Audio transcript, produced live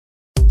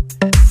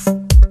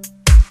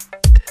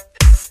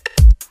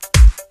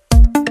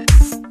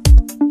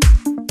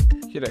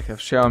Here I have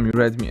Xiaomi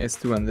Redmi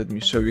S2 and let me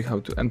show you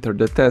how to enter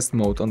the test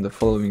mode on the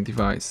following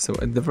device. So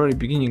at the very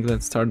beginning,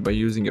 let's start by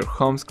using your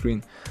home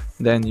screen.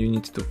 Then you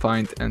need to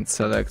find and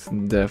select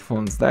the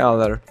phone's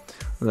dialer.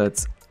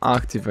 Let's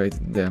activate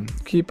the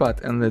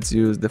keypad and let's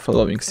use the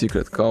following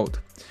secret code: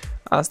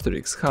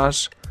 asterisk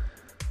hash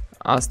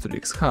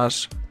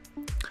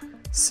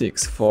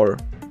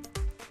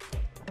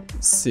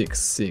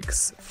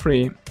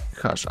 64663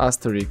 hash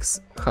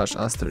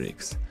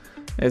asterisk.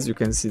 As you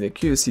can see, the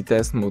QC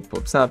test mode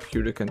pops up.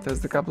 Here you can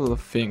test a couple of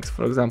things,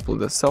 for example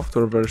the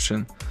software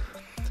version.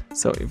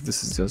 So if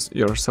this is just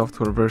your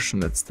software version,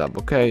 let's tap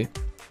OK.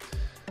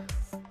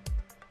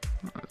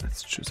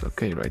 Let's choose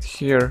OK right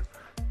here.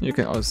 You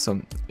can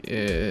also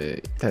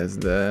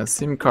test the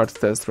SIM card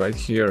test right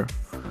here.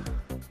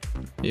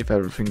 If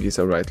everything is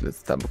alright,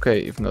 let's tap OK.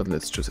 If not,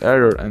 let's choose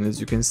error. And as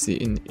you can see,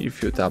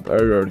 if you tap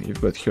error,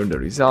 you've got here the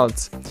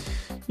results.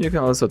 You can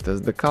also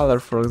test the color,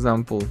 for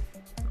example,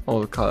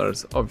 all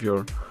colors of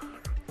your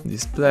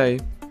display: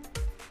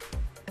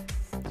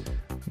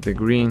 the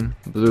green,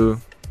 blue,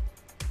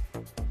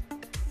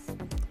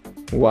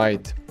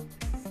 white,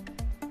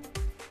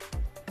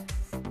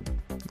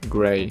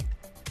 gray,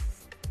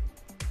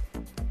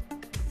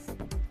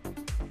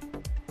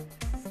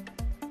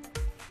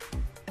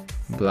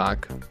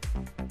 black,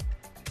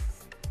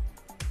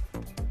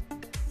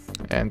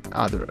 and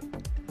other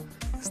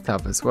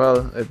stuff as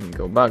well. Let me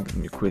go back, let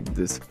me quit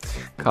this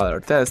color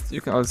test.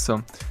 You can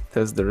also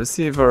test the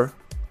receiver.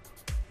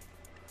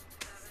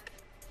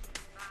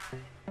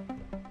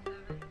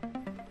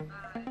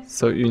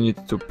 So you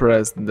need to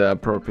press the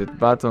appropriate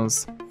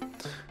buttons.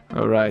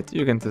 Alright,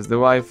 you can test the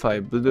Wi-Fi,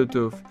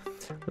 Bluetooth,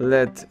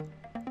 LED,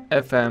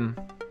 FM,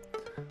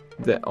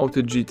 the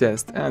OTG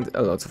test, and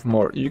a lot of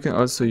more. You can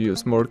also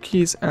use more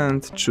keys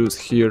and choose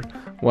here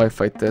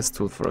Wi-Fi test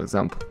tool, for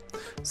example.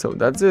 So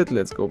that's it.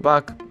 Let's go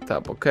back,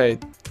 tap OK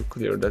to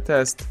clear the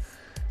test,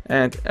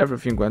 and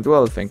everything went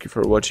well. Thank you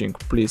for watching.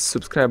 Please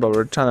subscribe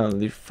our channel,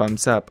 leave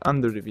thumbs up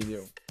under the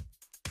video.